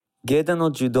ゲダ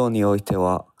の柔道において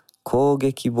は、攻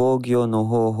撃防御の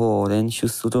方法を練習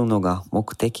するのが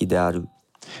目的である。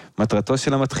מטרתו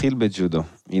של המתחיל בג'ודו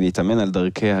היא להתאמן על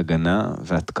דרכי הגנה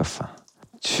והתקפה.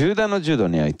 中段の柔道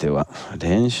においては、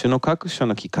練習の各所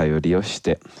の機会を利用し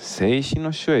て、静止の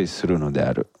守衛するので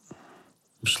ある。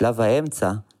בשלב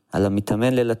האמצע, על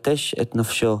המתאמן ללטש את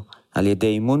נפשו על ידי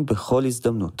אימון בכל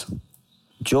הזדמנות.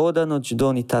 上段の柔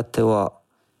道に立っては、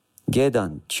下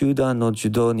段、中段の柔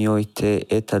道において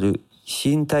得たる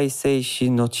身体精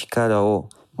神の力を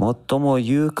最も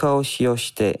有効を使用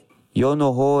して世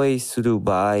の防衛する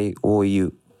場合を言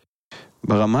う。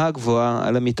ברמה הגבוהה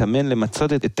על המתאמן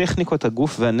למצות את טכניקות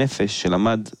הגוף והנפש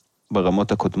שלמד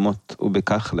ברמות הקודמות,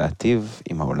 ובכך להטיב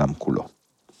עם העולם כולו.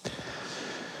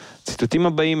 ציטוטים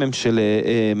הבאים הם של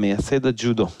מייסד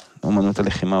הג'ודו, אומנות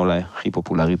הלחימה אולי הכי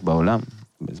פופולרית בעולם,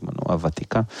 בזמנו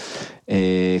הוותיקה,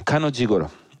 קאנו ג'יגולו.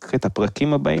 את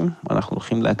הפרקים הבאים אנחנו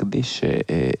הולכים להקדיש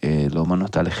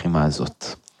לאומנות הלחימה הזאת.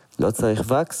 לא צריך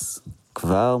וקס,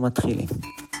 כבר מתחילים.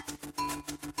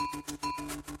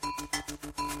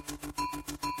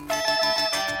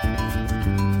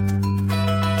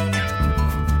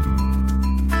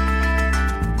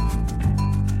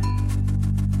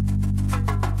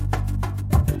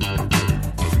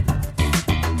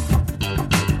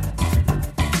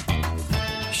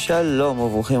 שלום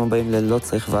וברוכים הבאים ללא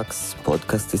צריך וקס,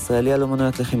 פודקאסט ישראלי על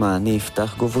אומנויות לחימה. אני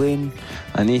יפתח גוברין.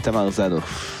 אני תמר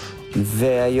זדוף.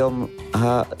 והיום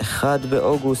ה-1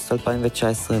 באוגוסט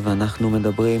 2019, ואנחנו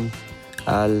מדברים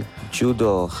על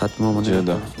ג'ודו, אחת מאומנויות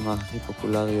הלחימה הכי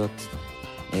פופולריות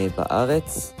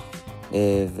בארץ,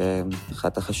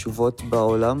 ואחת החשובות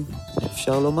בעולם,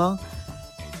 אפשר לומר.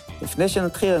 לפני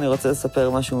שנתחיל אני רוצה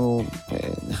לספר משהו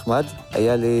נחמד.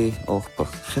 היה לי,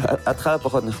 התחלה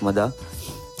פחות נחמדה.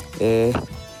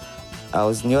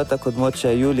 האוזניות הקודמות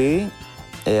שהיו לי,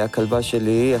 הכלבה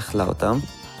שלי אכלה אותם,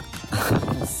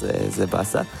 אז זה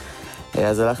בסה.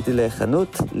 אז הלכתי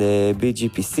לחנות,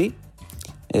 ל-BGPC,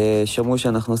 שמעו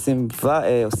שאנחנו עושים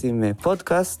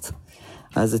פודקאסט,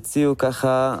 אז הציעו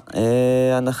ככה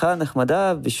הנחה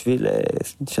נחמדה בשביל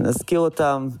שנזכיר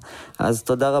אותם. אז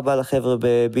תודה רבה לחבר'ה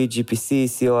ב-BGPC,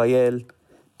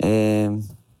 COIL,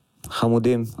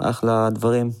 חמודים, אחלה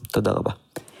דברים, תודה רבה.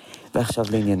 ועכשיו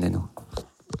לענייננו.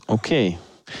 אוקיי,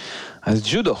 אז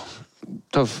ג'ודו.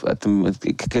 טוב,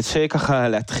 קשה ככה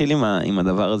להתחיל עם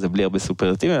הדבר הזה בלי הרבה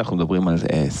סופרלטיבים. אנחנו מדברים על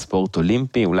ספורט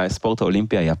אולימפי, אולי הספורט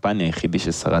האולימפי היפני היחידי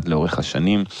ששרד לאורך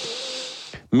השנים.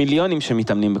 מיליונים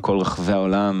שמתאמנים בכל רחבי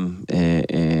העולם,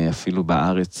 אפילו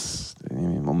בארץ,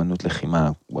 עם אומנות לחימה,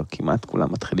 כמעט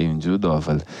כולם מתחילים עם ג'ודו,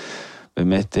 אבל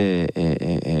באמת,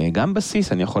 גם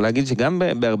בסיס, אני יכול להגיד שגם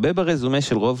בהרבה ברזומה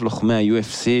של רוב לוחמי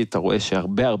ה-UFC, אתה רואה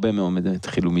שהרבה מאוד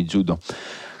התחילו מג'ודו.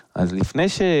 אז לפני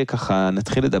שככה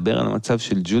נתחיל לדבר על המצב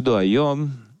של ג'ודו היום,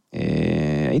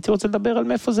 הייתי רוצה לדבר על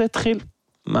מאיפה זה התחיל.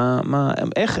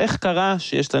 איך קרה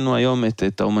שיש לנו היום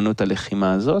את האומנות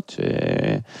הלחימה הזאת,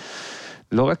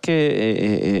 לא רק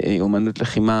אומנות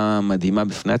לחימה מדהימה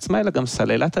בפני עצמה, אלא גם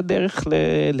סללת הדרך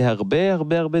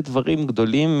להרבה דברים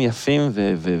גדולים, יפים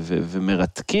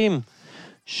ומרתקים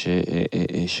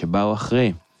שבאו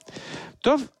אחרי.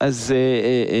 טוב, אז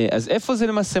איפה זה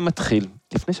למעשה מתחיל?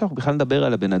 לפני שאנחנו בכלל נדבר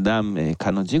על הבן אדם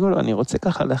קאנו ג'יגולו, אני רוצה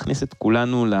ככה להכניס את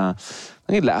כולנו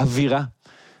לאווירה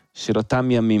של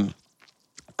אותם ימים.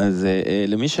 אז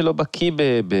למי שלא בקיא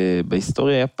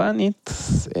בהיסטוריה היפנית,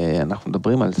 אנחנו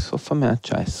מדברים על סוף המאה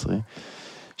ה-19,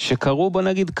 שקרו, בוא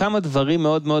נגיד, כמה דברים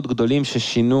מאוד גדולים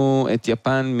ששינו את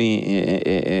יפן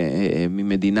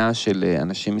ממדינה של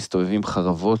אנשים מסתובבים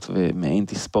חרבות ומעין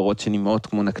תספורות שנמאות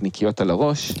כמו נקניקיות על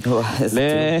הראש,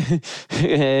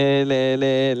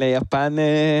 ליפן,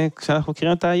 כשאנחנו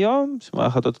מכירים אותה היום,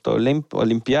 שמערכת אותו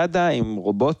אולימפיאדה עם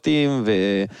רובוטים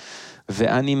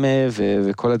ואנימה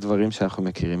וכל הדברים שאנחנו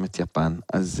מכירים את יפן.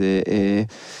 אז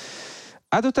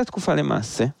עד אותה תקופה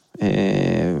למעשה,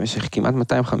 במשך כמעט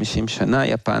 250 שנה,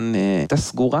 יפן הייתה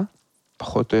סגורה,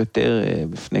 פחות או יותר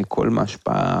בפני כל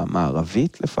מהשפעה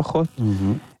מערבית לפחות,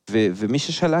 ומי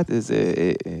ששלט איזה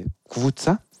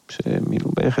קבוצה,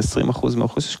 שמילו בערך 20%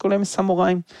 מהאוכלוסייה שקוראים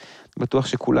סמוראים. בטוח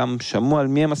שכולם שמעו על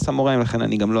מי הם הסמוראים, לכן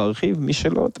אני גם לא ארחיב. מי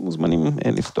שלא, אתם מוזמנים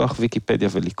לפתוח ויקיפדיה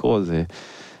ולקרוא,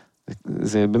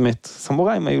 זה באמת,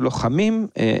 סמוראים היו לוחמים,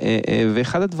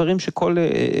 ואחד הדברים שכל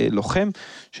לוחם,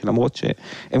 שלמרות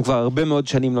שהם כבר הרבה מאוד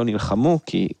שנים לא נלחמו,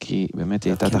 כי באמת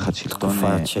היא הייתה תחת שלטון.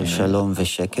 תקופת של שלום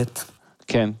ושקט.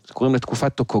 כן, קוראים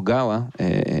לתקופת טוקוגאווה,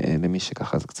 למי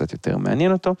שככה זה קצת יותר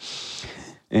מעניין אותו.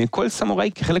 כל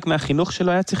סמוראי, כחלק מהחינוך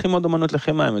שלו, היה צריך ללמוד אומנות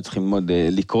לחימה, הם צריכים ללמוד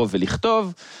לקרוא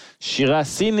ולכתוב, שירה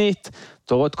סינית,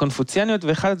 תורות קונפוציאניות,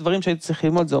 ואחד הדברים שהייתי צריך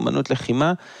ללמוד זה אומנות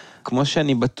לחימה, כמו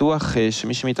שאני בטוח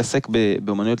שמי שמתעסק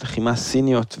באמנויות לחימה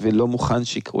סיניות ולא מוכן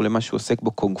שיקראו למה שהוא עוסק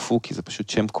בו קונג פו, כי זה פשוט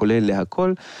שם כולל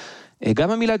להכל,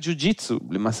 גם המילה ג'ו-ג'יצו,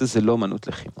 למעשה זה לא אמנות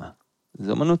לחימה.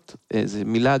 זו אמנות, זו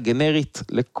מילה גנרית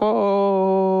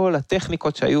לכל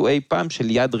הטכניקות שהיו אי פעם של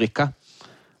יד ריקה,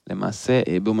 למעשה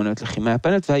באמנויות לחימה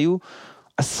יפנית, והיו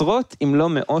עשרות אם לא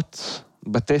מאות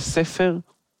בתי ספר,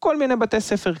 כל מיני בתי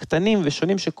ספר קטנים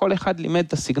ושונים שכל אחד לימד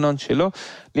את הסגנון שלו.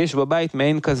 לי יש בבית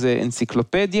מעין כזה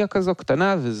אנציקלופדיה כזו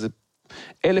קטנה, וזה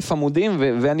 1000 עמודים,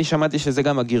 ואני שמעתי שזה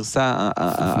גם הגרסה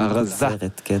הרזה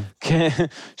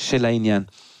של העניין.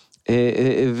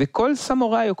 וכל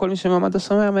סמוראי או כל מי שמעמד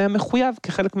הסמוראי היה מחויב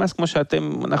כחלק כמו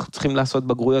אנחנו צריכים לעשות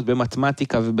בגרויות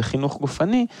במתמטיקה ובחינוך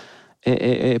גופני,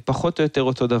 פחות או יותר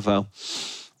אותו דבר.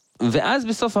 ואז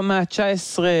בסוף המאה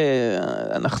ה-19,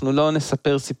 אנחנו לא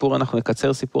נספר סיפור, אנחנו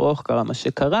נקצר סיפור ארוך, קרה מה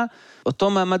שקרה, אותו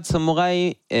מעמד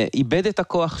סמוראי איבד את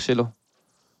הכוח שלו.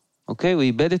 אוקיי? הוא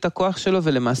איבד את הכוח שלו,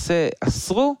 ולמעשה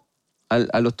אסרו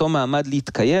על אותו מעמד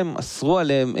להתקיים, אסרו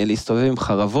עליהם להסתובב עם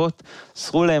חרבות,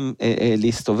 אסרו להם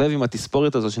להסתובב עם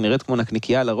התספורת הזו שנראית כמו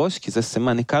נקניקייה על הראש, כי זה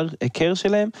סימן היכר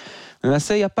שלהם.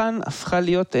 למעשה יפן הפכה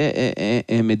להיות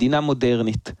מדינה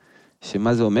מודרנית.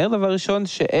 שמה זה אומר? דבר ראשון,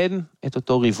 שאין את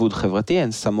אותו ריבוד חברתי,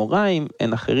 אין סמוראים,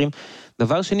 אין אחרים.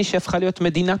 דבר שני, שהפכה להיות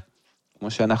מדינה,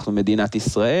 כמו שאנחנו מדינת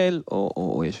ישראל,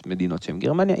 או יש מדינות שהן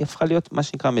גרמניה, היא הפכה להיות מה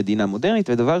שנקרא מדינה מודרנית.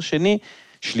 ודבר שני,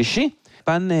 שלישי,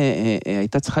 יפן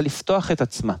הייתה צריכה לפתוח את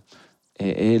עצמה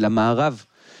למערב,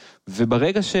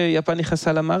 וברגע שיפן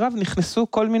נכנסה למערב,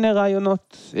 נכנסו כל מיני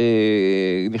רעיונות,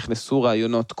 נכנסו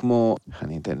רעיונות כמו,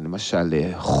 אני אתן למשל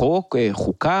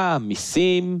חוקה,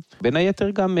 מיסים, בין היתר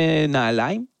גם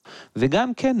נעליים,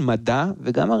 וגם כן מדע,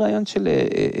 וגם הרעיון של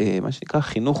מה שנקרא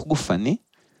חינוך גופני,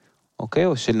 אוקיי?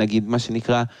 או של נגיד מה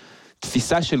שנקרא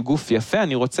תפיסה של גוף יפה.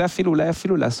 אני רוצה אולי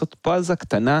אפילו לעשות פאוזה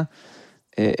קטנה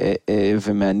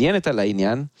ומעניינת על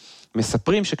העניין.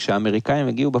 מספרים שכשהאמריקאים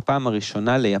הגיעו בפעם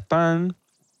הראשונה ליפן,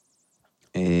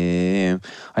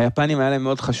 היפנים היה להם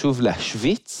מאוד חשוב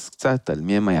להשוויץ קצת על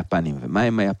מי הם היפנים ומה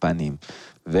הם היפנים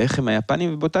ואיך הם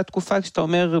היפנים, ובאותה תקופה כשאתה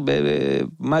אומר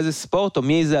מה זה ספורט או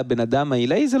מי זה הבן אדם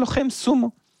העילאי, זה לוחם סומו.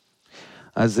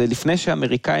 אז לפני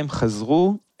שהאמריקאים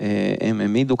חזרו, הם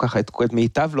העמידו ככה את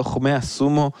מיטב לוחמי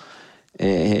הסומו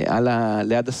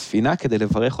ליד הספינה כדי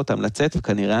לברך אותם לצאת,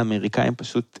 וכנראה האמריקאים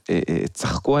פשוט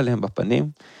צחקו עליהם בפנים,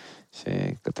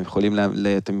 שאתם יכולים,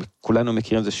 כולנו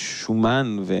מכירים, זה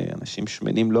שומן, ואנשים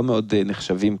שמנים לא מאוד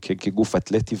נחשבים כגוף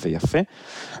אתלטי ויפה,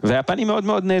 והיפנים מאוד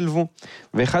מאוד נעלבו.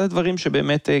 ואחד הדברים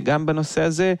שבאמת גם בנושא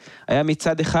הזה, היה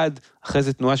מצד אחד, אחרי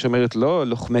זה תנועה שאומרת, לא,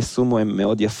 לוחמי סומו הם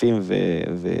מאוד יפים,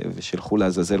 ושלחו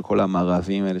לעזאזל כל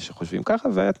המערבים האלה שחושבים ככה,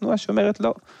 והיה תנועה שאומרת,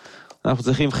 לא, אנחנו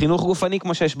צריכים חינוך גופני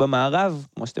כמו שיש במערב,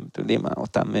 כמו שאתם יודעים,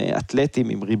 אותם אתלטים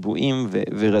עם ריבועים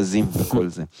ורזים וכל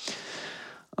זה.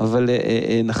 אבל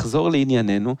נחזור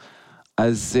לענייננו.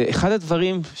 אז אחד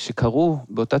הדברים שקרו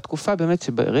באותה תקופה, באמת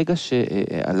שברגע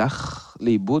שהלך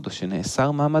לאיבוד, או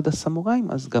שנאסר מעמד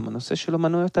הסמוראים, אז גם הנושא של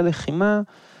אמנויות הלחימה,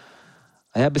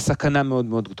 היה בסכנה מאוד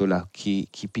מאוד גדולה, כי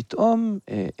פתאום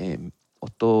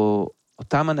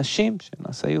אותם אנשים,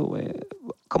 שנעשה היו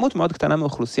כמות מאוד קטנה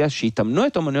מאוכלוסייה, שהתאמנו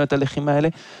את אמנויות הלחימה האלה,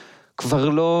 כבר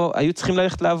לא, היו צריכים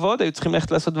ללכת לעבוד, היו צריכים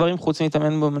ללכת לעשות דברים חוץ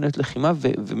להתאמן באמנויות לחימה,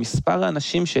 ומספר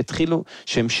האנשים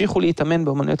שהמשיכו להתאמן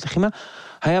באמנויות לחימה,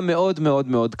 היה מאוד מאוד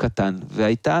מאוד קטן,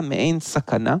 והייתה מעין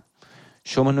סכנה,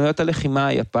 שאמנויות הלחימה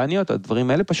היפניות, הדברים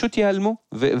האלה פשוט ייעלמו,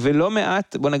 ולא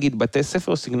מעט, בוא נגיד, בתי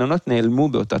ספר או סגנונות נעלמו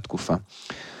באותה תקופה.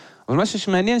 אבל מה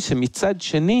שמעניין, שמצד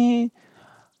שני,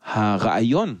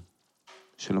 הרעיון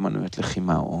של אמנויות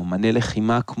לחימה, או אמני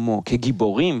לחימה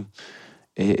כגיבורים,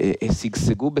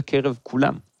 שגשגו בקרב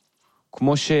כולם.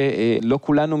 כמו שלא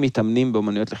כולנו מתאמנים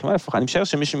באמנויות לחימה, לפחות אני משער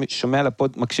שמי ששומע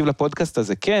מקשיב לפודקאסט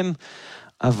הזה, כן,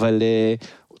 אבל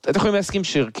אתם יכולים להסכים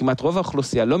שכמעט רוב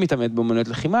האוכלוסייה לא מתאמנת באמנויות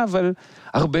לחימה, אבל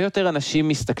הרבה יותר אנשים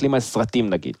מסתכלים על סרטים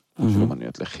נגיד,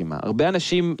 באמנויות לחימה. הרבה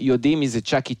אנשים יודעים מי זה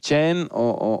צ'אקי צ'ן,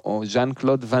 או ז'אן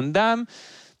קלוד ואן דאם,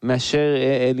 מאשר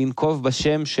לנקוב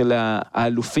בשם של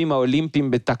האלופים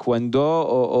האולימפיים בטקוונדו,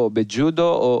 או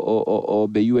בג'ודו, או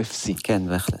ב-UFC. כן,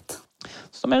 בהחלט.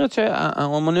 זאת אומרת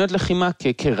שהאמנויות לחימה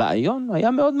כרעיון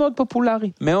היה מאוד מאוד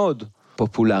פופולרי, מאוד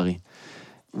פופולרי.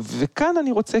 וכאן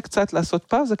אני רוצה קצת לעשות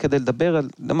פאוזה כדי לדבר על,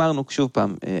 אמרנו שוב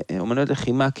פעם, אמנויות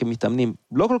לחימה כמתאמנים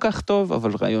לא כל כך טוב,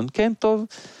 אבל רעיון כן טוב.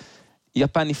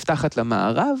 יפן נפתחת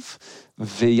למערב,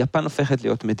 ויפן הופכת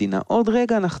להיות מדינה. עוד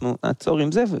רגע אנחנו נעצור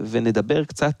עם זה, ונדבר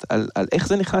קצת על איך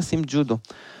זה נכנס עם ג'ודו.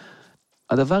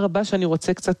 הדבר הבא שאני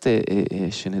רוצה קצת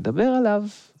שנדבר עליו,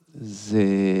 זה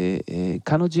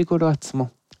קאנו ג'יגולו עצמו.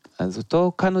 אז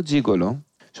אותו קאנו ג'יגולו,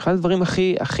 שאחד הדברים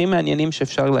הכי מעניינים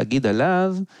שאפשר להגיד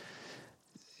עליו,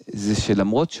 זה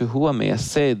שלמרות שהוא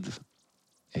המייסד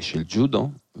של ג'ודו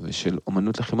ושל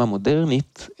אומנות לחימה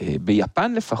מודרנית,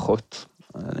 ביפן לפחות,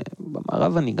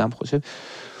 במערב אני גם חושב,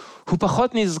 הוא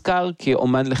פחות נזכר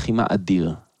כאומן לחימה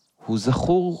אדיר. הוא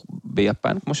זכור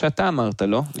ביפן, כמו שאתה אמרת,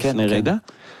 לא? כן, לפני כן. רגע,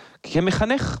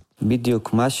 כמחנך.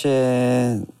 בדיוק,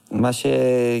 מה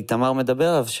שאיתמר מדבר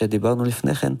עליו, שדיברנו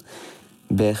לפני כן,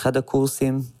 באחד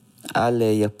הקורסים על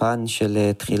יפן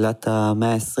של תחילת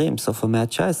המאה ה-20, סוף המאה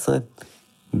ה-19,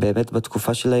 באמת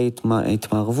בתקופה של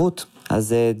ההתמערבות,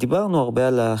 אז דיברנו הרבה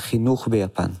על החינוך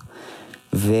ביפן,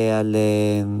 ועל,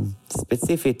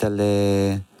 ספציפית על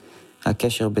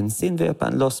הקשר בין סין ויפן,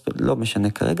 לא משנה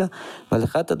כרגע, אבל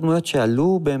אחת הדמויות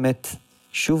שעלו באמת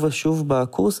שוב ושוב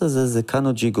בקורס הזה, זה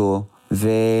קאנו ג'יגורו,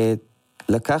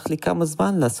 ולקח לי כמה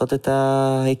זמן לעשות את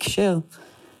ההקשר,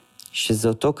 שזה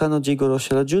אותו קאנו ג'יגורו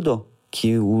של הג'ודו,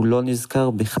 כי הוא לא נזכר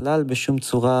בכלל בשום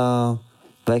צורה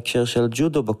בהקשר של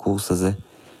הג'ודו בקורס הזה,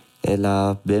 אלא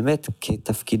באמת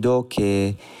כתפקידו,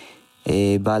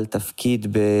 כבעל תפקיד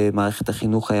במערכת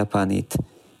החינוך היפנית,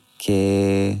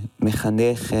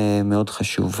 כמחנך מאוד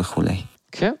חשוב וכו'.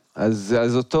 כן, אז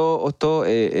אותו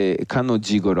קאנו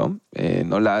ג'יגורו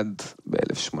נולד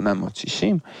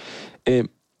ב-1860,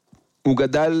 הוא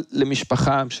גדל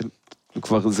למשפחה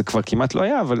זה כבר כמעט לא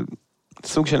היה, אבל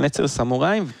סוג של נצר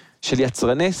סמוראים, של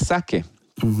יצרני סאקה.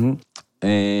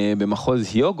 במחוז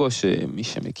היוגו, שמי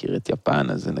שמכיר את יפן,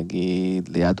 אז זה נגיד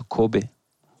ליד קובה,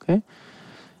 אוקיי?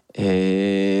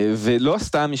 ולא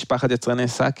סתם משפחת יצרני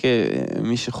סאקה,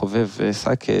 מי שחובב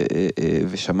סאקה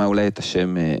ושמע אולי את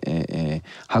השם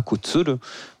הקוצורו,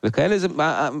 וכאלה,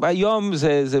 היום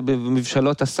זה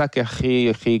במבשלות הסאקה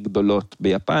הכי גדולות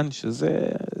ביפן, שזה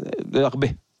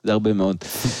הרבה מאוד.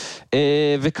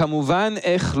 וכמובן,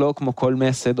 איך לא, כמו כל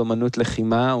מייסד אומנות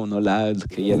לחימה, הוא נולד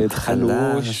כילד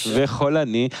חלוש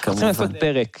וחולני. צריכים לעשות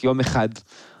פרק, יום אחד,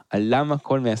 על למה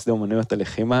כל מייסדי אומנויות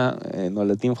הלחימה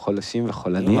נולדים חולשים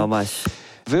וחולנים. ממש.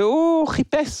 והוא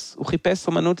חיפש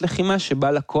אומנות לחימה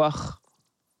שבה לכוח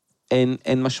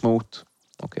אין משמעות.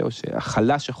 אוקיי? או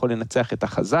שהחלש יכול לנצח את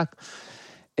החזק,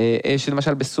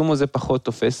 שלמשל בסומו זה פחות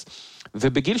תופס.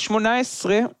 ובגיל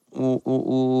 18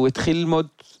 הוא התחיל ללמוד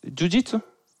ג'ו-ג'יצו.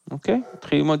 אוקיי?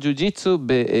 התחיל ללמוד ג'ו-ג'יצו,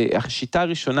 השיטה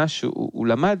הראשונה שהוא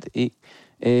למד,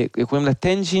 קוראים לה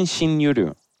טנג'ין שיניורו.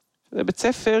 זה בית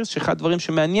ספר שאחד הדברים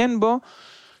שמעניין בו,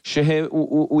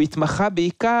 שהוא התמחה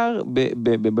בעיקר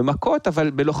במכות,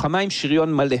 אבל בלוחמה עם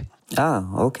שריון מלא.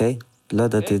 אוקיי, לא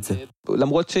ידעתי את זה.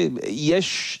 למרות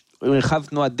שיש רחב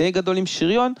תנועה די גדול עם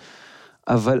שריון,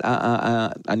 אבל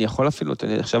אני יכול אפילו,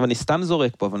 עכשיו אני סתם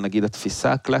זורק פה, אבל נגיד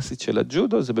התפיסה הקלאסית של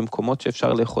הג'ודו, זה במקומות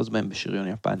שאפשר לאחוז בהם בשריון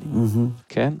יפני.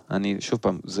 כן? אני, שוב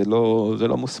פעם, זה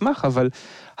לא מוסמך, אבל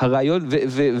הרעיון,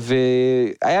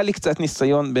 והיה לי קצת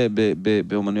ניסיון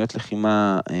באומנויות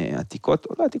לחימה עתיקות,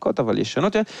 או לא עתיקות, אבל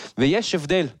ישנות, ויש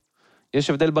הבדל. יש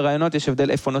הבדל ברעיונות, יש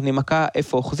הבדל איפה נותנים מכה,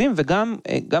 איפה אוחזים, וגם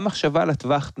מחשבה על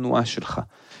הטווח תנועה שלך.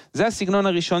 זה הסגנון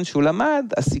הראשון שהוא למד,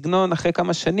 הסגנון אחרי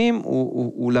כמה שנים,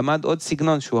 הוא למד עוד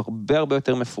סגנון שהוא הרבה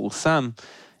יותר מפורסם,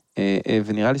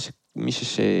 ונראה לי שמישהו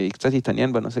שקצת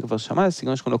התעניין בנושא כבר שמע,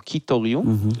 הסגנון שקוראים לו קיטוריו,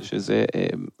 שזה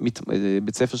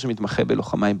בית ספר שמתמחה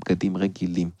בלוחמה עם בגדים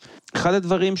רגילים. אחד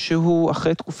הדברים שהוא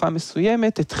אחרי תקופה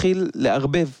מסוימת התחיל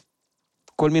לערבב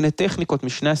כל מיני טכניקות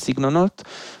משני הסגנונות,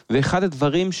 ואחד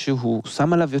הדברים שהוא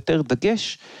שם עליו יותר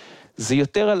דגש, זה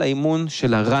יותר על האימון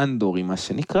של הרנדורי, מה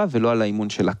שנקרא, ולא על האימון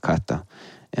של הקאטה.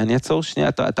 אני אעצור שנייה,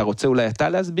 אתה רוצה אולי אתה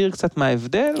להסביר קצת מה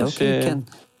ההבדל? אוקיי, כן.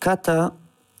 קאטה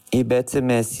היא בעצם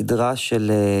סדרה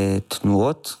של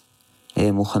תנועות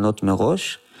מוכנות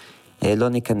מראש. לא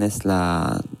ניכנס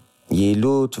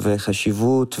ליעילות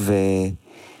וחשיבות,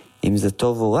 ואם זה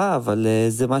טוב או רע, אבל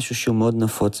זה משהו שהוא מאוד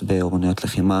נפוץ באומנויות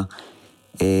לחימה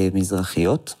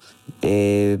מזרחיות.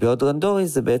 בעוד רנדורי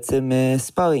זה בעצם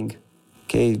ספארינג.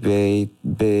 אוקיי,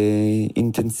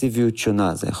 באינטנסיביות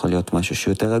שונה, זה יכול להיות משהו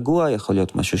שיותר רגוע, יכול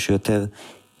להיות משהו שיותר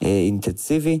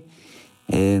אינטנסיבי,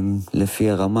 לפי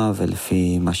הרמה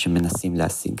ולפי מה שמנסים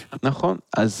להשיג. נכון,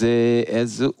 אז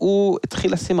הוא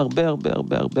התחיל לשים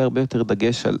הרבה יותר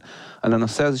דגש על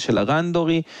הנושא הזה של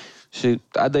הרנדורי,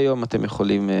 שעד היום אתם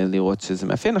יכולים לראות שזה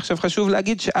מאפיין. עכשיו חשוב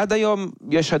להגיד שעד היום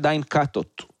יש עדיין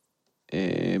קאטות,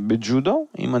 בג'ודו,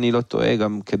 אם אני לא טועה,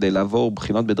 גם כדי לעבור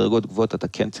בחינות בדרגות גבוהות, אתה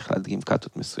כן צריך להדגים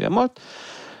קאטות מסוימות,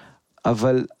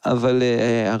 אבל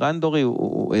הרנדורי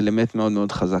הוא אלמנט מאוד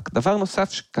מאוד חזק. דבר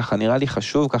נוסף שככה נראה לי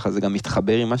חשוב, ככה זה גם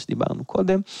מתחבר עם מה שדיברנו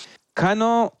קודם,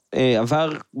 קאנו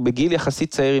עבר בגיל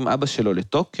יחסית צעיר עם אבא שלו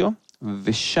לטוקיו,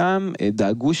 ושם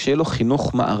דאגו שיהיה לו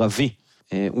חינוך מערבי.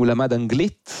 הוא למד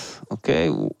אנגלית, אוקיי?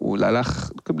 הוא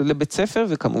הלך לבית ספר,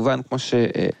 וכמובן, כמו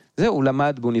זה, הוא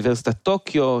למד באוניברסיטת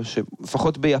טוקיו,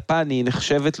 שלפחות ביפן היא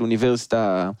נחשבת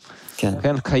לאוניברסיטה,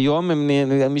 כן, כיום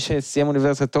מי שסיים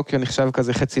אוניברסיטת טוקיו נחשב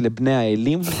כזה חצי לבני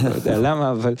האלים, לא יודע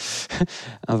למה,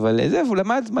 אבל זה, הוא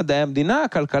למד מדעי המדינה,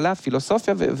 כלכלה,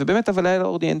 פילוסופיה, ובאמת אבל היה לו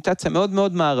אוריינטציה מאוד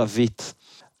מאוד מערבית.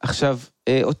 עכשיו,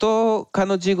 אותו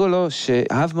קאנו ג'יגולו,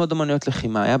 שאהב מאוד אומנויות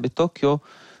לחימה, היה בטוקיו,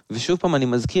 ושוב פעם אני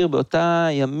מזכיר, באותה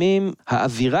ימים,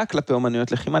 האווירה כלפי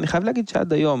אומנויות לחימה, אני חייב להגיד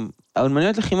שעד היום,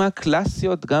 האומנויות לחימה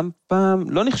הקלאסיות גם פעם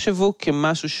לא נחשבו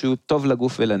כמשהו שהוא טוב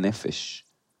לגוף ולנפש.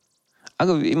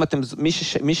 אגב, אם אתם,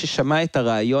 מי ששמע את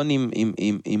הרעיון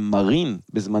עם מרין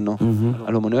בזמנו,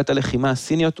 על אומנויות הלחימה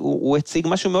הסיניות, הוא הציג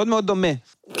משהו מאוד מאוד דומה.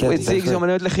 הוא הציג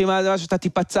שאומנויות לחימה זה משהו שאתה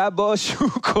תיפצע בו, שהוא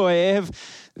כואב,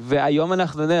 והיום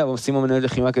אנחנו עושים אומנויות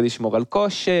לחימה כדי לשמור על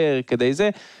כושר, כדי זה,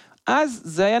 אז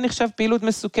זה היה נחשב פעילות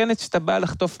מסוכנת שאתה בא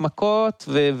לחטוף מכות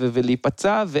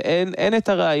ולהיפצע, ואין את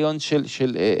הרעיון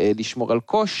של לשמור על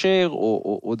כושר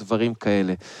או דברים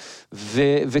כאלה.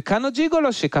 וקאנו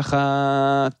ג'יגולו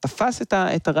שככה תפס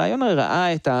את הרעיון,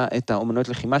 ראה את האומנויות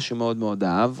לחימה שמאוד מאוד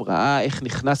אהב, ראה איך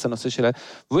נכנס הנושא שלה,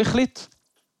 והוא החליט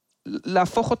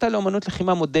להפוך אותה לאומנות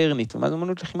לחימה מודרנית. ומה זה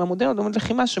אומנות לחימה מודרנית? אומנות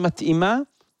לחימה שמתאימה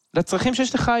לצרכים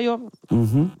שיש לך היום.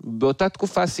 באותה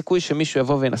תקופה הסיכוי שמישהו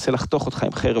יבוא וינסה לחתוך אותך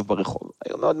עם חרב ברחוב,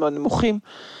 היו מאוד מאוד נמוכים.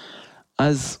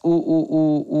 אז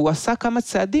הוא עשה כמה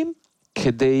צעדים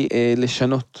כדי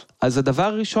לשנות. אז הדבר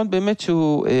הראשון באמת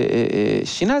שהוא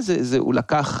שינה, זה הוא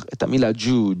לקח את המילה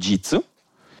ג'ו-ג'יצו,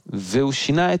 והוא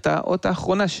שינה את האות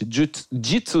האחרונה,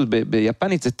 שג'יצו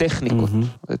ביפנית זה טכניקות.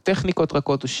 זה טכניקות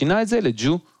רכות, הוא שינה את זה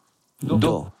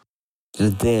לג'ו-דו. זה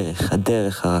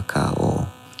הדרך הרכה, או...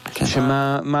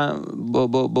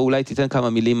 בוא אולי תיתן כמה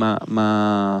מילים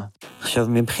עכשיו,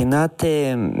 מבחינת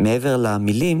מעבר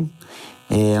למילים,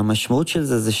 המשמעות של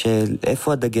זה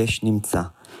שאיפה הדגש נמצא.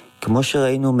 כמו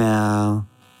שראינו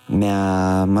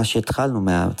מה שהתחלנו,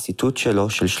 מהציטוט שלו,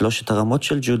 של 3 הרמות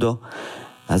של ג'ודו,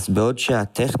 אז בעוד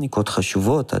שהטכניקות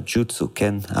חשובות, הג'וטסו,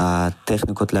 כן,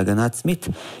 הטכניקות להגנה עצמית,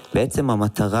 בעצם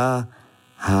המטרה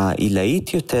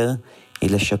העילאית יותר היא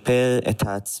לשפר את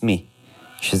העצמי.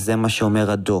 שזה מה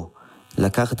שאומר הדו,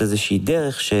 לקחת איזושהי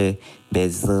דרך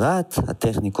שבעזרת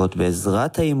הטכניקות,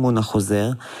 בעזרת האימון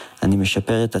החוזר, אני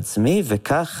משפר את עצמי,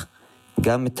 וכך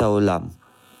גם את העולם,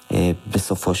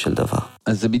 בסופו של דבר.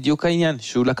 אז זה בדיוק העניין,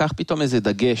 שהוא לקח פתאום איזה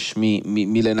דגש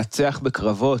מלנצח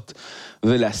בקרבות,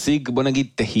 ולהשיג, בוא נגיד,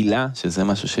 תהילה, שזה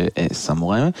משהו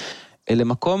שסמוראי,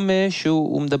 למקום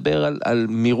שהוא מדבר על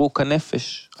מירוק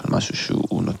הנפש, על משהו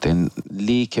שהוא נותן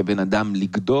לי כבן אדם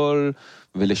לגדול,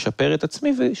 ולשפר את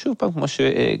עצמי, ושוב פעם, כמו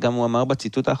שגם הוא אמר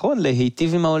בציטוט האחרון,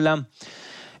 להיטיב עם העולם.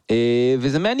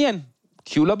 וזה מעניין,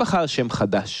 כי הוא לא בחר שם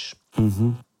חדש.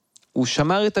 הוא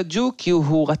שמר את הג'ו, כי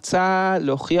הוא רצה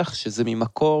להוכיח שזה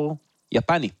ממקור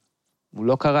יפני. הוא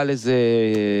לא קרא לזה,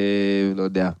 לא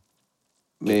יודע,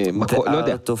 לא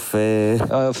יודע,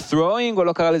 throwing, או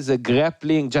לא קרא לזה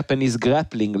grappling, Japanese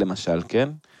grappling למשל, כן?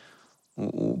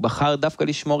 הוא בחר דווקא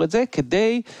לשמור את זה,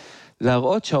 כדי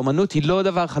להראות שהאומנות היא לא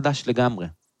דבר חדש לגמרי.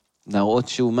 להראות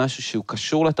שהוא משהו שהוא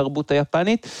קשור לתרבות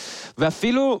היפנית,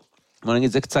 ואפילו, בוא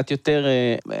נגיד, זה קצת יותר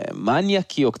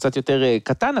מניאקי, או קצת יותר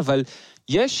קטן, אבל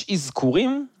יש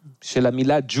אזכורים של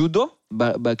המילה ג'ודו,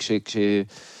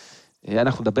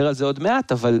 כשאנחנו נדבר על זה עוד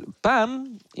מעט, אבל פעם,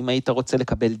 אם היית רוצה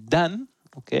לקבל דן,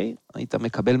 אוקיי, היית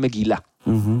מקבל מגילה.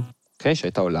 אוקיי,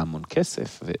 שהייתה עולה המון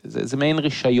כסף, וזה מעין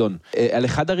רישיון. על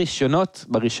אחד הרישיונות,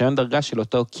 ברישיון דרגה של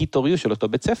אותו קיטו ריו, של אותו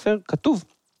בית ספר, כתוב,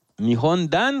 ניהון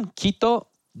דן קיטו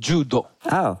ג'ודו.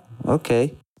 אוקיי.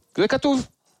 זה כתוב.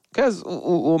 אוקיי, אז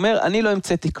הוא אומר, אני לא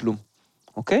המצאתי כלום.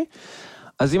 אוקיי?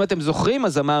 אז אם אתם זוכרים,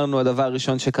 אז אמרנו, הדבר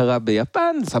הראשון שקרה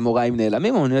ביפן, סמוראים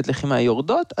נעלמים, אומנויות לחימה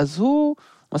יורדות, אז הוא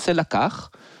עושה לקח,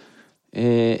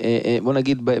 בוא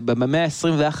נגיד, במאה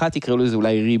ה-21 יקראו לזה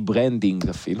אולי ריברנדינג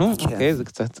אפילו, אוקיי, זה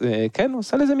קצת, כן, הוא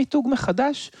עושה לזה מיתוג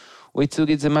מחדש, הוא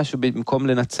יצוג את זה משהו במקום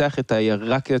לנצח את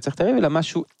רק לנצח את היריב, אלא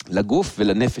משהו לגוף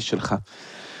ולנפש שלך.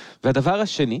 והדבר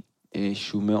השני,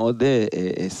 שהוא מאוד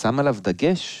שם עליו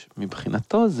דגש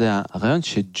מבחינתו, זה הרעיון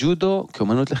שג'ודו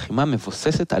כאומנות לחימה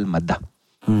מבוססת על מדע.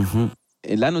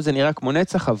 לנו זה נראה כמו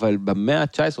נצח, אבל במאה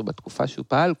ה-19, בתקופה שהוא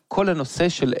פעל, כל הנושא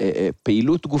של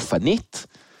פעילות גופנית,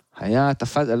 היה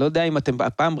תפס, אני לא יודע אם אתם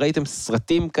הפעם ראיתם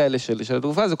סרטים כאלה של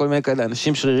התקופה, זה כל מיני כאלה,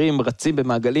 אנשים שרירים רצים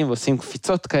במעגלים ועושים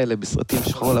קפיצות כאלה בסרטים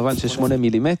שחור לבן של 8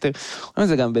 מילימטר,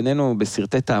 זה גם בינינו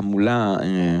בסרטי תעמולה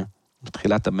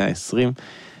בתחילת המאה ה-20,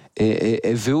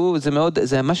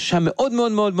 זה משהו שהיה מאוד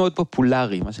מאוד מאוד מאוד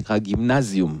פופולרי, מה שנקרא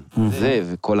גימנזיום, זה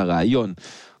וכל הרעיון.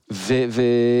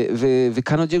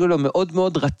 וקאנו ג'יגולו מאוד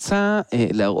מאוד רצה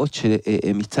להראות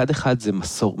שמצד אחד זה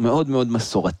מאוד מאוד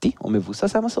מסורתי, או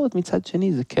מבוסס על המסורת, מצד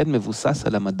שני זה כן מבוסס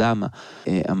על המדע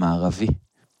המערבי.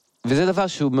 וזה דבר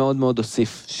שהוא מאוד מאוד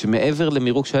הוסיף, שמעבר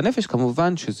למירוק של הנפש,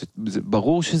 כמובן שזה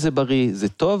ברור שזה בריא, זה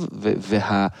טוב,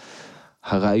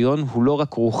 והרעיון הוא לא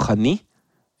רק רוחני,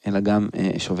 אלא גם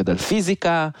שעובד על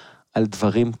פיזיקה, על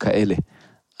דברים כאלה.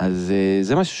 אז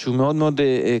זה משהו שהוא מאוד מאוד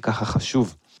ככה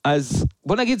חשוב. אז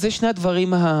בוא נגיד, זה שני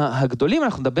הדברים הגדולים,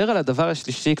 אנחנו נדבר על הדבר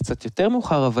השלישי קצת יותר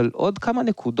מאוחר, אבל עוד כמה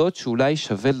נקודות שאולי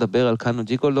שווה לדבר על קאנו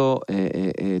ג'יגולו,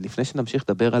 לפני שנמשיך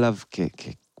לדבר עליו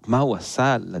מה הוא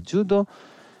עשה לג'ודו,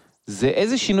 זה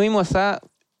איזה שינויים הוא עשה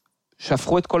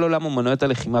שהפכו את כל עולם אומנויות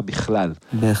הלחימה בכלל.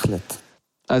 בהחלט.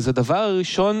 אז הדבר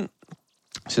הראשון,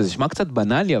 שזה שמע קצת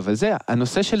בנאלי, אבל זה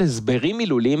הנושא של הסברים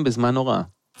מילוליים בזמן הוראה.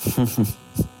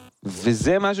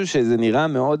 וזה משהו שזה נראה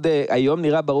מאוד, היום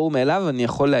נראה ברור מאליו, אני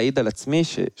יכול להעיד על עצמי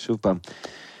ששוב פעם,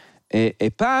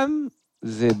 פעם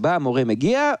זה בא, המורה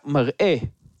מגיע, מראה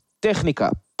טכניקה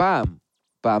פעם,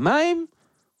 פעמיים,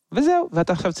 וזהו,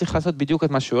 ואתה עכשיו צריך לעשות בדיוק את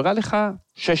מה שהוא הראה לך,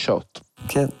 6 שעות.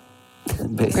 כן.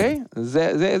 אוקיי?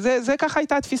 זה ככה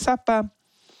הייתה התפיסה פעם.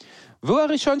 והוא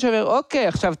הראשון שאומר, אוקיי,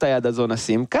 עכשיו את היד הזו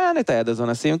נשים כאן, את היד הזו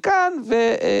נשים כאן,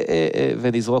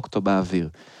 ונזרוק אותו באוויר.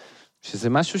 שזה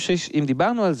משהו שאם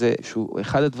דיברנו על זה, שהוא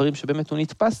אחד הדברים שבאמת הוא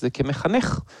נתפס, זה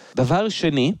כמחנך. דבר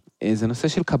שני, זה נושא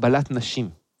של קבלת נשים.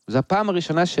 זו הפעם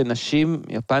הראשונה שנשים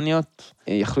יפניות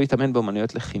יכלו להתאמן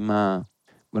באומנויות לחימה,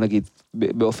 בוא נגיד,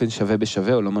 באופן שווה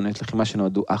בשווה, או לא אומנויות לחימה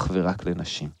שנועדו אך ורק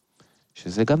לנשים.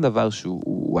 שזה גם דבר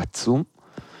שהוא עצום.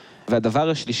 והדבר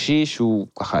השלישי, שהוא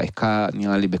ככה עיקה,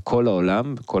 נראה לי, בכל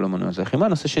העולם, בכל אומנויות לחימה,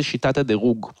 הנושא של שיטת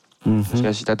הדירוג.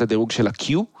 שיטת הדירוג של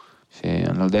ה-Q,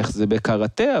 שאני לא יודע איך זה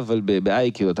בקראטה, אבל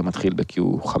ב-IQ אתה מתחיל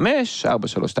ב-Q 5, 4,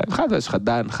 3, 2, 1, ויש לך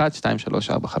דן 1, 2, 3,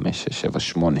 4, 5, 6, 7,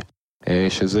 8.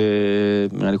 שזה,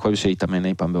 נראה לי, כל מי שהתאמן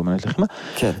אי פעם באומנויות לחימה.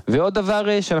 כן. ועוד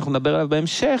דבר שאנחנו נדבר עליו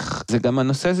בהמשך, זה גם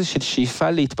הנושא הזה של שאיפה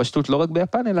להתפשטות, לא רק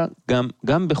ביפן, אלא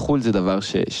גם בחול זה דבר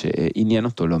שעניין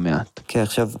אותו לא מעט. כן,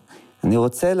 עכשיו, אני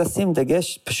רוצה לשים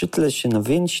דגש, פשוט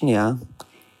שנבין שנייה,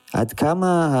 עד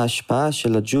כמה ההשפעה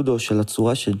של הג'ודו, של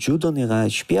הצורה של ג'ודו נראה,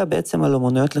 השפיעה בעצם על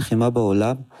אומנויות לחימה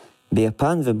בעולם,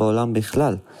 ביפן ובעולם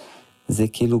בכלל. זה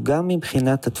כאילו גם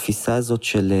מבחינת התפיסה הזאת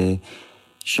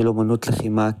של אומנות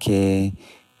לחימה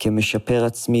כמשפר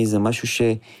עצמי, זה משהו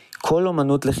שכל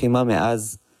אומנות לחימה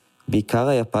מאז, בעיקר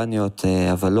היפניות,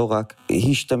 אבל לא רק,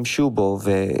 השתמשו בו,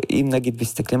 ואם נגיד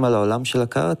מסתכלים על העולם של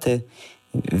הקראטה,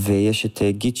 ויש את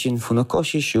גיצ'ין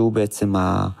פונקושי, שהוא בעצם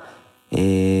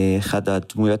אחד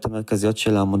הדמויות המרכזיות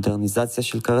של המודרניזציה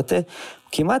של קראטה,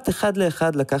 כמעט אחד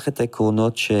לאחד לקח את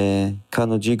העקרונות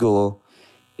שקאנו ג'יגולו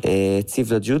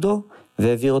הציב לג'ודו,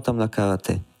 והעביר אותם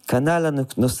לקראטה. כנ"ל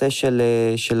הנושא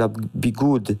של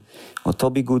הביגוד, אותו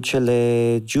ביגוד של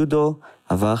ג'ודו,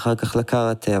 עבר אחר כך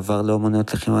לקראטה, עבר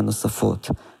לאומנויות לחימה נוספות.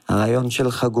 הרעיון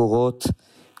של חגורות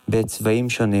בצבעים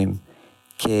שונים,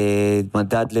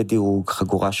 כמדד לדירוג,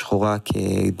 חגורה שחורה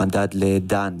כמדד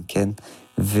לדן, כן?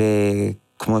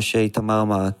 וכמו שאיתמר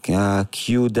אמר,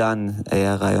 ה-Q-דן,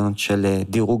 הרעיון של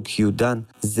דירוג Q-דן,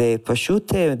 זה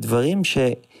פשוט דברים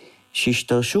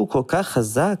שהשתרשו כל כך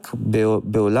חזק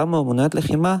בעולם האומנויות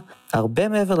לחימה, הרבה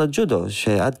מעבר לג'ודו,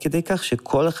 שעד כדי כך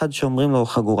שכל אחד שאומרים לו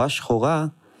חגורה שחורה,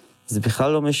 זה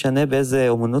בכלל לא משנה באיזה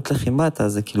אומנות לחימה,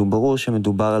 אז זה כאילו ברור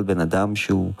שמדובר על בן אדם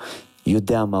שהוא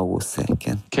יודע מה הוא עושה,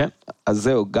 כן? כן, אז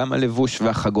זהו, גם הלבוש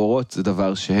והחגורות זה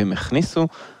דבר שהם הכניסו,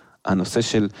 הנושא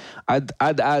של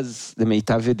עד אז,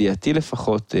 למיטב ידיעתי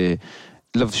לפחות,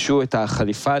 לבשו את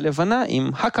החליפה הלבנה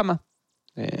עם הקמה.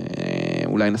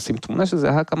 אולי נשים תמונה שזה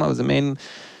הקמה, אבל זה מעין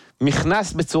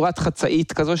מכנס בצורת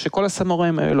חצאית כזו שכל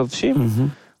הסמוראים האלה לובשים,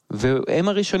 והם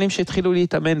הראשונים שהתחילו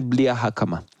להתאמן בלי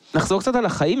ההקמה. נחזור קצת על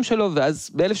החיים שלו, ואז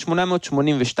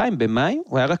ב-1882 במאי,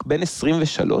 הוא היה רק בן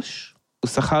 23, הוא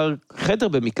שכר חדר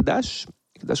במקדש,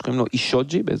 מקדש קוראים לו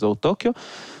אישוג'י באזור טוקיו,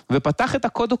 ופתח את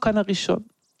הקודוקן הראשון.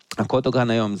 הקודוקן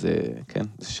היום זה, כן,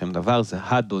 זה שם דבר, זה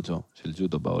הדוג'ו של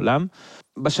ג'ודו בעולם.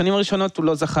 בשנים הראשונות הוא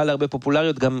לא זכה להרבה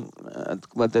פופולריות, גם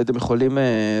אתם יכולים,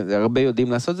 הרבה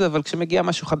יודעים לעשות זה, אבל כשמגיע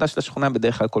משהו חדש לשכונה,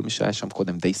 בדרך כלל כל מי שהיה שם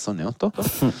קודם די שונא אותו.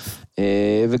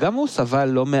 וגם הוא סבל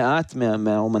לא מעט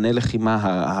מהאומני לחימה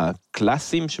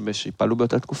הקלאסיים שפעלו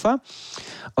באותה תקופה,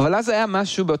 אבל אז היה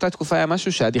משהו, באותה תקופה היה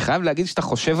משהו שאני חייב להגיד שאתה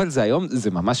חושב על זה היום,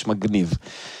 זה ממש מגניב.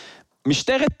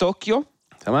 משטרת טוקיו,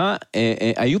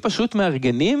 היו פשוט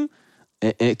מארגנים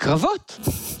קרבות.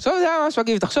 עכשיו זה היה ממש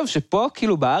מגיב, תחשוב שפה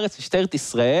כאילו בארץ משטרת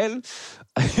ישראל,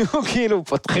 היו כאילו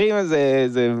פותחים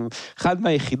איזה אחד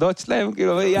מהיחידות שלהם,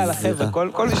 כאילו יאללה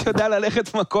חבר'ה, כל מי שיודע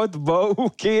ללכת מכות בואו,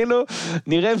 כאילו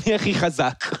נראה מי הכי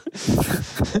חזק.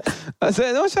 אז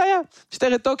זה מה שהיה,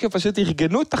 משטרת טוקיו פשוט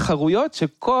ארגנו תחרויות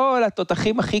שכל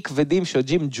התותחים הכי כבדים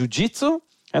שיודעים ג'ו-ג'יצו,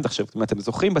 עכשיו אם אתם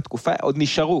זוכרים בתקופה עוד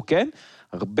נשארו, כן?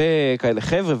 הרבה כאלה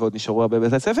חבר'ה, ועוד נשארו הרבה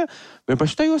בבית הספר, והם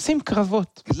פשוט היו עושים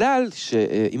קרבות. בגלל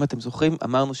שאם אתם זוכרים,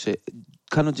 אמרנו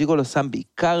שקאנו ג'יגולו שם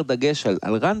בעיקר דגש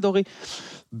על רנדורי,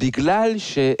 בגלל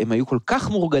שהם היו כל כך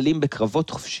מורגלים בקרבות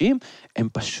חופשיים, הם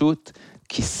פשוט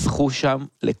כיסחו שם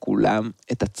לכולם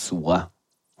את הצורה.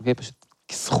 אוקיי? פשוט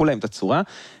כיסחו להם את הצורה.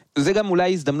 זה גם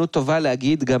אולי הזדמנות טובה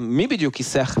להגיד גם מי בדיוק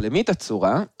כיסח למי את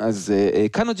הצורה, אז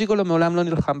קאנו ג'יגולו מעולם לא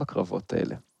נלחם בקרבות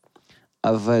האלה.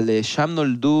 אבל שם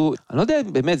נולדו, אני לא יודע,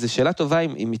 באמת, זו שאלה טובה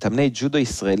אם מתאמני ג'ודו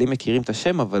ישראלים מכירים את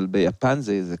השם, אבל ביפן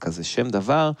זה כזה שם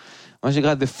דבר, מה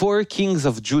שנקרא The Four Kings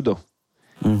of Judo.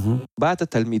 באת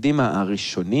התלמידים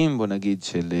הראשונים, בוא נגיד,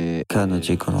 של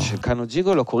קאנו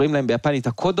ג'יגולו, קוראים להם ביפנית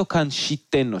הקודוקן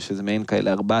שיטנו, שזה מעין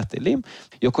כאלה 4 אלים,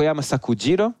 יוקויאמה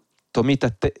סקוג'ירו, טומיטה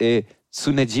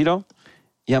צונג'ירו,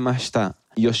 ימאשטה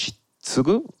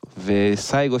יושיצוגו,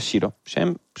 וסייגו שירו,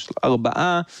 שהם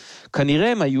 4,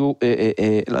 כנראה הם היו,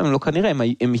 לא כנראה,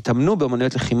 הם התאמנו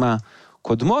באמנויות לחימה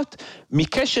קודמות,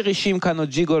 מקשר אישי עם קאנו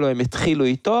ג'יגולו הם התחילו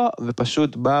איתו,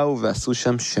 ופשוט באו ועשו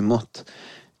שם שמות.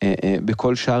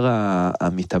 בכל שאר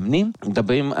המתאמנים,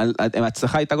 מדברים על,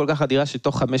 ההצלחה הייתה כל כך אדירה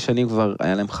שתוך 5 שנים כבר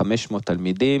היה להם 500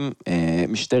 תלמידים,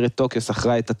 משטרת טוקיו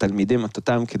שכרה את התלמידים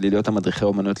אותם כדי להיות המדריכי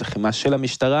אומנויות לחימה של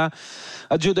המשטרה,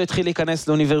 הג'ודו התחיל להיכנס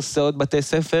לאוניברסיטאות, בתי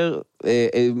ספר,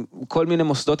 כל מיני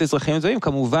מוסדות אזרחיים זוהים,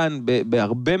 כמובן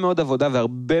בהרבה מאוד עבודה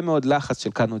והרבה מאוד לחץ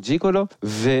של קאנו ג'יגולו,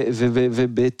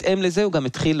 ובהתאם לזה הוא גם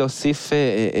התחיל להוסיף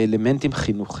אלמנטים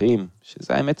חינוכיים,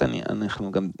 שזה האמת,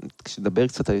 אנחנו גם, כשנדבר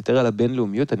קצת יותר על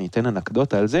הבינלאומיות, אני אתן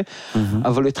אנקדוטה על זה,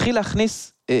 אבל הוא התחיל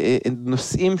להכניס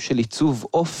נושאים של עיצוב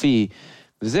אופי,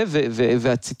 וזה,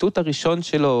 והציטוט הראשון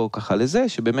שלו ככה לזה,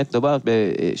 שבאמת דבר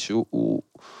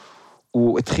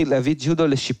שהוא התחיל להביא ג'ודו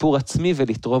לשיפור עצמי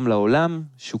ולתרום לעולם,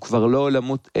 שהוא כבר לא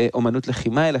אומנות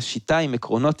לחימה, אלא שיטה עם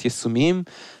עקרונות יישומיים,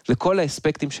 לכל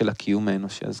האספקטים של הקיום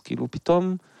האנושי. אז כאילו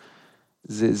פתאום,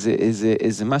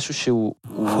 זה משהו שהוא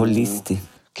הוליסטי.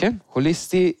 כן,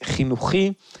 הוליסטי,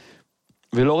 חינוכי,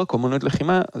 ולא רק אומנות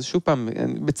לחימה, אז שוב פעם,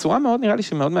 בצורה מאוד נראה לי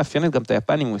שמאוד מאפיינת גם את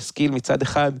היפנים, הוא השכיל מצד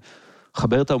אחד,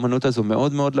 חבר את האומנות הזו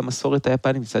מאוד מאוד למסורת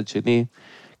היפנים, מצד שני,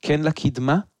 כן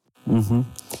לקדמה.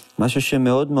 משהו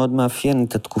שמאוד מאוד מאפיין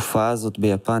את התקופה הזאת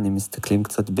ביפן, אם מסתכלים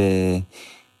קצת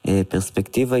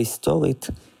בפרספקטיבה היסטורית,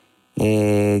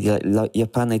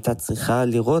 יפן הייתה צריכה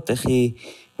לראות איך היא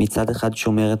מצד אחד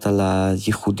שומרת על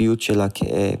הייחודיות שלה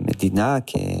כמדינה,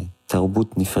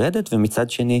 כתרבות נפרדת, ומצד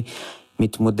שני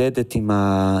מתמודדת עם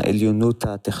העליונות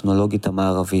הטכנולוגית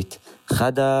המערבית.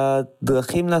 אחד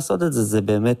הדרכים לעשות את זה, זה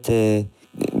באמת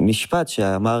משפט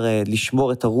שאמר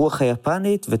לשמור את הרוח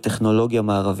היפנית וטכנולוגיה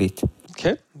מערבית.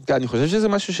 כן, אני חושב שזה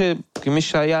משהו שכמי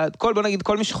שהיה, בוא נגיד,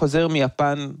 כל מי שחוזר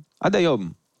מיפן עד היום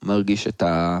מרגיש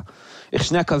איך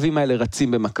שני הקווים האלה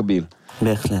רצים במקביל.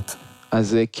 בהחלט.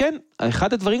 אז כן,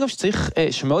 אחד הדברים גם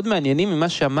שמאוד מעניינים ממה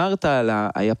שאמרת על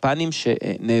היפנים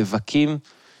שנאבקים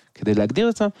כדי להגדיר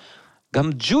את זה, גם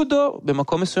ג'ודו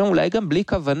במקום מסוים, אולי גם בלי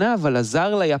כוונה, אבל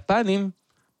עזר ליפנים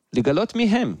לגלות מי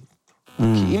הם.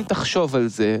 כי אם תחשוב על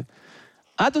זה,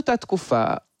 עד אותה תקופה,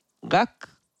 רק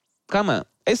כמה?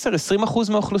 10-20%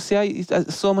 מהאוכלוסייה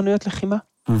עשו אומנויות לחימה.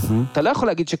 אתה לא יכול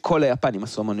להגיד שכל היפנים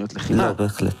עשו אומנויות לחימה. לא,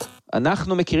 בהחלט.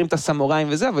 אנחנו מכירים את הסמוראים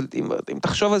וזה, אבל אם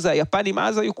תחשוב על זה, היפנים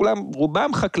אז היו כולם,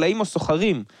 רובם חקלאים או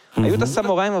סוחרים. היו את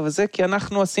הסמוראים, אבל זה כי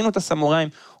אנחנו עשינו את הסמוראים,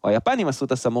 או היפנים עשו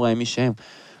את הסמוראים משהם.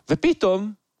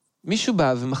 ופתאום, מישהו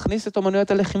בא ומכניס את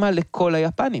אומנויות הלחימה לכל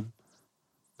היפנים.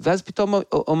 ואז פתאום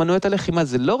אומנויות הלחימה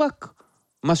זה לא רק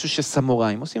משהו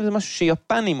שסמוראים עושים, זה משהו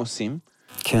שיפנים עושים.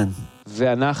 כן.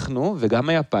 ואנחנו, וגם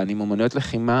היפנים, אומנויות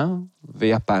לחימה,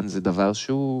 ויפן זה דבר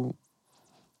שהוא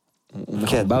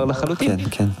מחובר לחלוטין. כן,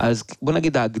 כן. אז בוא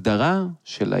נגיד, ההגדרה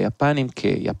של היפנים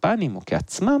כיפנים או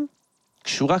כעצמם,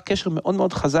 קשורה קשר מאוד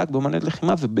מאוד חזק באומנויות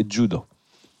לחימה ובג'ודו.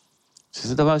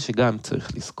 שזה דבר שגם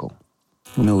צריך לזכור.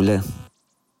 מעולה.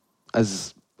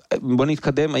 אז בוא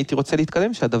נתקדם, הייתי רוצה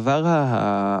להתקדם, שהדבר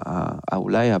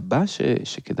אולי הבא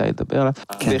שכדאי לדבר עליו,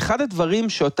 כן. ואחד הדברים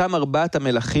שאותם 4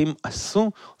 המלכים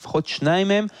עשו, לפחות 2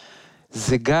 מהם,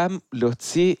 זה גם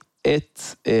להוציא את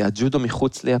הג'ודו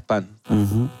מחוץ ליפן.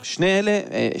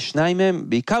 2 מהם,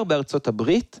 בעיקר בארצות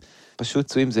הברית, פשוט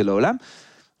צועים זה לעולם,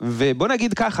 ובוא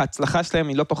נגיד ככה, ההצלחה שלהם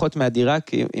היא לא פחות מאדירה,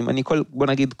 כי אם אני בוא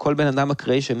נגיד, כל בן אדם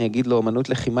אקראי שאני אגיד לו אומנות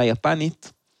לחימה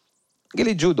יפנית, נגיד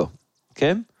לי ג'ודו,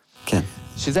 כן? כן.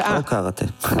 שזה לא קראתי.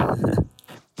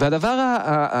 והדבר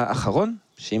האחרון,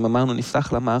 שאם אמרנו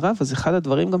נפתח למערב, אז אחד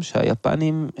הדברים גם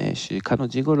שהיפנים, שקאנו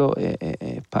ג'יגולו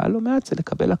פעל לא מעט, זה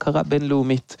לקבל הכרה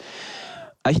בינלאומית.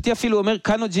 הייתי אפילו אומר,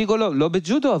 קאנו ג'יגולו, לא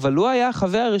בג'ודו, אבל הוא היה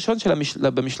החבר הראשון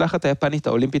במשלחת היפנית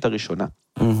האולימפית הראשונה.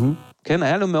 כן,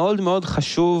 היה לו מאוד מאוד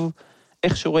חשוב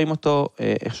איך שרואים אותו,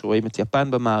 איך שרואים את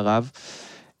יפן במערב,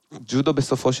 ג'ודו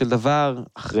בסופו של דבר,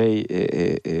 אחרי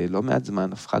לא מעט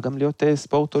זמן, הפכה גם להיות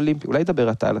ספורט אולימפי. אולי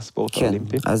דבר אתה על הספורט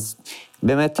האולימפי? כן, אז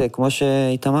באמת, כמו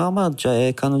שאיתמר אמר,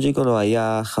 קאנו ג'יגולו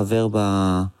היה חבר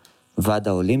בוועד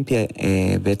האולימפי,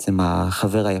 בעצם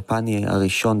החבר היפני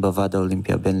הראשון בוועד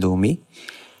האולימפי הבינלאומי,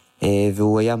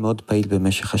 והוא היה מאוד פעיל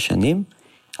במשך השנים,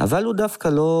 אבל הוא דווקא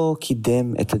לא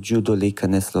קידם את הג'ודו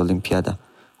להיכנס לאולימפיאדה.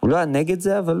 הוא לא היה נגד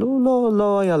זה, אבל הוא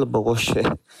לא היה לו בראש,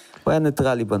 הוא היה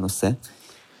ניטרלי בנושא.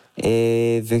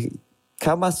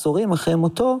 וכמה עשורים אחרי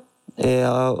מותו,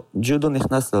 הג'ודו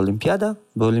נכנס לאולימפיאדה,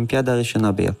 באולימפיאדה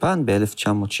הראשונה ביפן,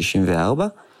 ב-1964,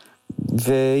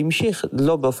 והמשיך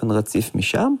לא באופן רציף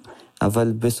משם,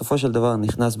 אבל בסופו של דבר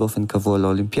נכנס באופן קבוע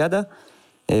לאולימפיאדה,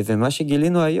 ומה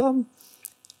שגילינו היום,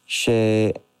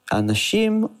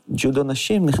 שאנשים, ג'ודו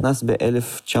נשים, נכנס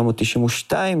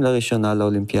ב-1992 לראשונה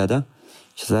לאולימפיאדה,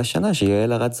 שזו השנה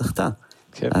שיעל ארד זכתה.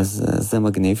 כן. אז זה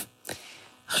מגניב.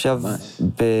 עכשיו,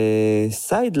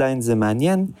 בסיידליין זה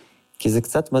מעניין, כי זה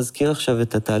קצת מזכיר עכשיו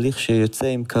את התהליך שיוצא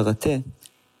עם קראטה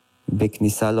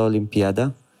בכניסה לאולימפיאדה,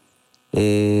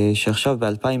 שעכשיו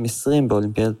ב-2020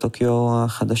 באולימפיאדת טוקיו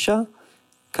החדשה,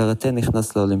 קראטה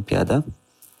נכנס לאולימפיאדה,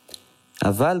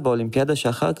 אבל באולימפיאדה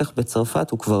שאחר כך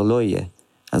בצרפת הוא כבר לא יהיה.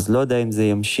 אז לא יודע אם זה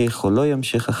ימשיך או לא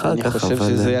ימשיך אחר כך, אבל... אני חושב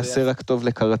שזה יעשה רק טוב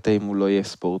לקראטה אם הוא לא יהיה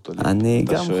ספורט אולימפי. אני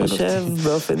גם חושב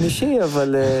באופן אישי,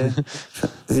 אבל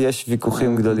יש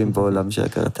ויכוחים גדולים בעולם של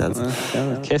הקראטה הזה.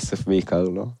 כסף בעיקר,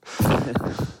 לא?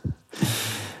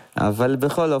 אבל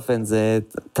בכל אופן זה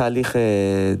תהליך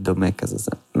דומה כזה,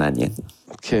 זה מעניין.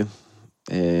 כן,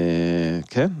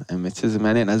 כן, האמת שזה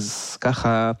מעניין. אז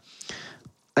ככה,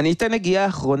 אני אתן נגיעה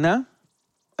האחרונה,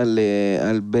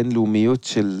 על בינלאומיות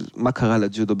של מה קרה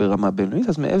לג'ודו ברמה בינלאומית,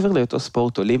 אז מעבר להיותו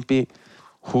ספורט אולימפי,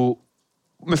 הוא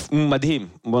מדהים.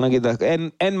 בוא נגיד,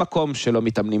 אין מקום שלא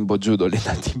מתאמנים בו ג'ודו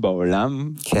לדעתי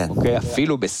בעולם, כן. אוקיי?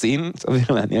 אפילו בסין,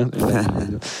 סביר לעניין,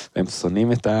 והם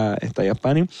שונאים את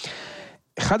היפנים.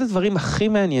 אחד הדברים הכי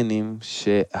מעניינים,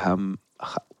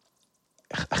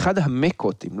 אחד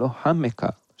המקות, אם לא המקה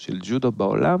של ג'ודו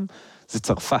בעולם, זה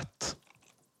צרפת.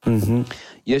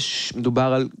 מדובר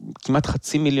על כמעט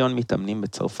 500,000 מתאמנים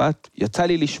בצרפת. יצא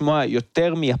לי לשמוע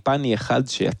יותר מיפני אחד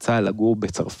שיצא לגור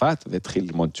בצרפת והתחיל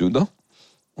ללמוד ג'ודו.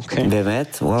 אוקיי?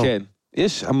 באמת? וואו. כן.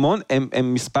 יש המון,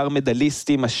 הם מספר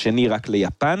מדליסטים, השני רק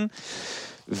ליפן,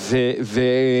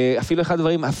 ואפילו אחד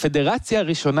הדברים, הפדרציה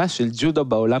הראשונה של ג'ודו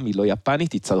בעולם היא לא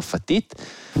יפנית, היא צרפתית.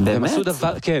 באמת? הם עשו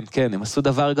דבר, כן, הם עשו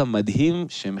דבר גם מדהים,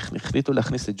 שהם החליטו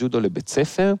להכניס את ג'ודו לבית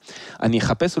ספר. אני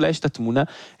אחפש, אולי יש את התמונה,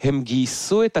 הם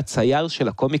גייסו את הצייר של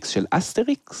הקומיקס של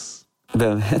אסטריקס.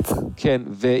 באמת? כן,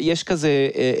 ויש כזה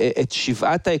את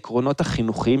 7 העקרונות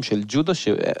החינוכיים של ג'ודו,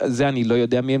 שזה אני לא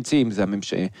יודע מי המציא, אם זה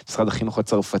משרד החינוך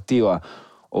הצרפתי,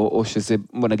 או שזה,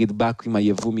 בוא נגיד, בא עם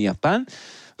היבוא מיפן,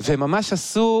 וממש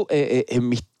עשו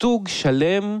מיתוג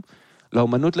שלם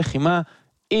לאומנות לחימה,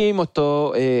 עם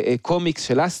אותו קומיקס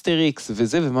של אסטריקס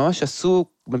וזה, וממש עשו,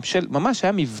 ממש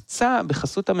היה מבצע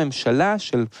בחסות הממשלה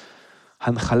של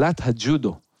הנחלת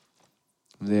הג'ודו.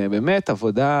 זה באמת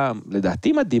עבודה,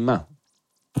 לדעתי מדהימה.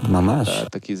 ממש.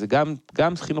 כי זה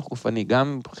גם חינוך גופני,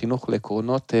 גם חינוך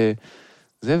לעקרונות,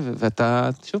 זה, ואתה,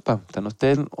 שוב פעם, אתה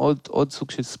נותן עוד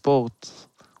סוג של ספורט,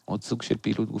 עוד סוג של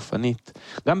פעילות גופנית.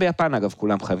 גם ביפן, אגב,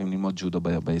 כולם חייבים ללמוד ג'ודו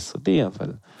ביסודי,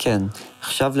 אבל... כן,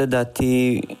 עכשיו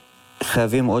לדעתי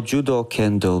חייבים או ג'ודו או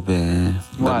קנדו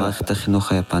במערכת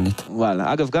החינוך היפנית.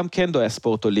 וואלה, אגב, גם קנדו היה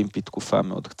ספורט אולימפי תקופה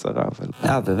מאוד קצרה,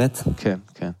 אבל... באמת? כן,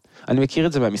 כן. אני מכיר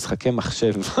את זה מהמשחקי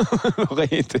מחשב, לא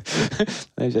ראיתי.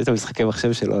 יש את המשחקי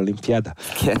מחשב של האולימפיאדה.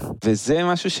 כן. וזה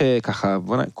משהו שככה,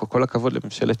 כל הכבוד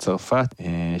לממשלת צרפת,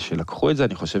 שלקחו את זה,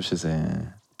 אני חושב שזה...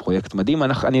 פרויקט מדהים,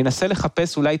 אני אנסה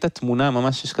לחפש אולי את התמונה,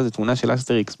 ממש יש כזה תמונה של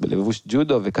אסטריקס בלבוש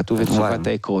ג'ודו, וכתוב את 7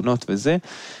 העקרונות וזה,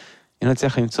 אם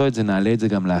נצליח למצוא את זה, נעלה את זה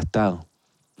גם לאתר.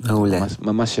 מעולה.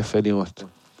 ממש יפה לראות.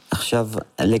 עכשיו,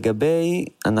 לגבי,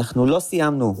 אנחנו לא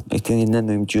סיימנו את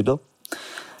ענייננו עם ג'ודו,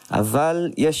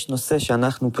 אבל יש נושא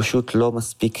שאנחנו פשוט לא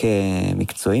מספיק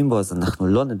מקצועיים בו, אז אנחנו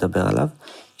לא נדבר עליו,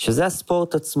 שזה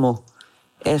הספורט עצמו,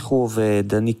 איך הוא עובד,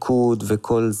 הניקוד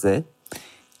וכל זה,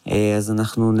 אז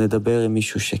אנחנו נדבר עם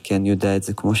מישהו שכן יודע את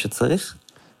זה כמו שצריך,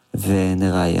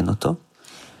 ונראיין אותו,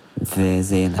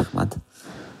 וזה יהיה נחמד.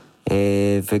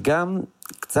 וגם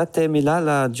קצת מילה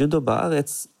לג'ודו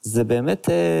בארץ, זה באמת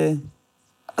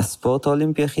הספורט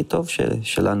האולימפי הכי טוב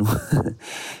שלנו,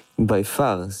 by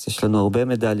far. יש לנו הרבה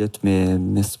מדליות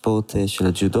מספורט של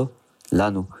הג'ודו,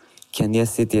 לנו, כי אני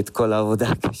עשיתי את כל העבודה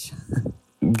הקשה.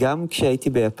 גם כשהייתי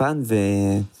ביפן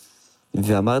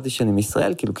ואמרתי שאני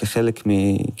מישראל, כאילו כחלק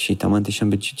כשהתאמנתי שם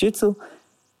בג'יוג'יטסו,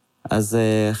 אז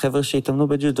החבר'ה שהתאמנו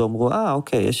בג'ודו אמרו,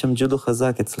 אוקיי, יש שם ג'ודו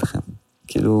חזק אצלכם.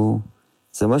 כאילו,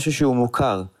 זה משהו שהוא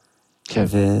מוכר. כן.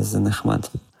 וזה נחמד.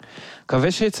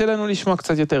 מקווה שיצא לנו לשמוע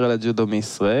קצת יותר על הג'ודו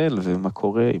מישראל, ומה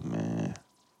קורה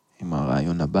עם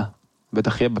הרעיון הבא.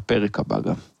 בטח יהיה בפרק הבא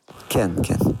גם. כן,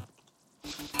 כן.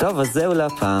 טוב, אז זהו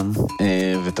להפעם.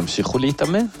 ותמשיכו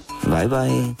להתאמן. ביי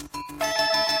ביי.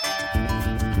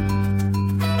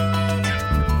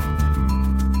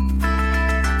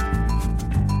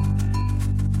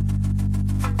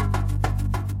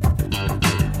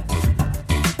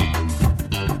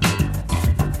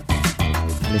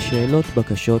 לשאלות,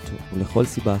 בקשות ולכל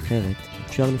סיבה אחרת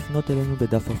אפשר לפנות אלינו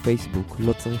בדף הפייסבוק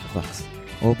לא צריך וקס,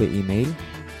 או באימייל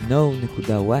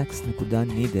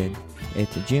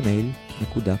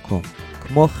no.wax.needed@gmail.com.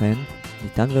 כמו כן,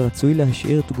 ניתן ורצוי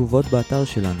להשאיר תגובות באתר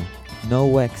שלנו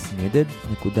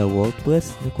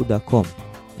nowaxneeded.wordpress.com.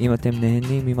 אם אתם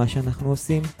נהנים ממה שאנחנו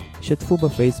עושים, שתפו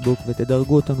בפייסבוק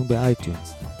ותדרגו אותנו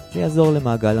באייטיונס. זה יעזור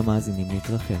למעגל המאזינים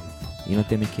להתרחב. אם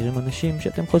אתם מכירים אנשים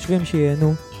שאתם חושבים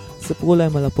שיהנו, ספרו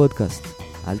להם על הפודקאסט.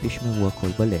 אל תשמרו הכל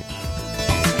בלב.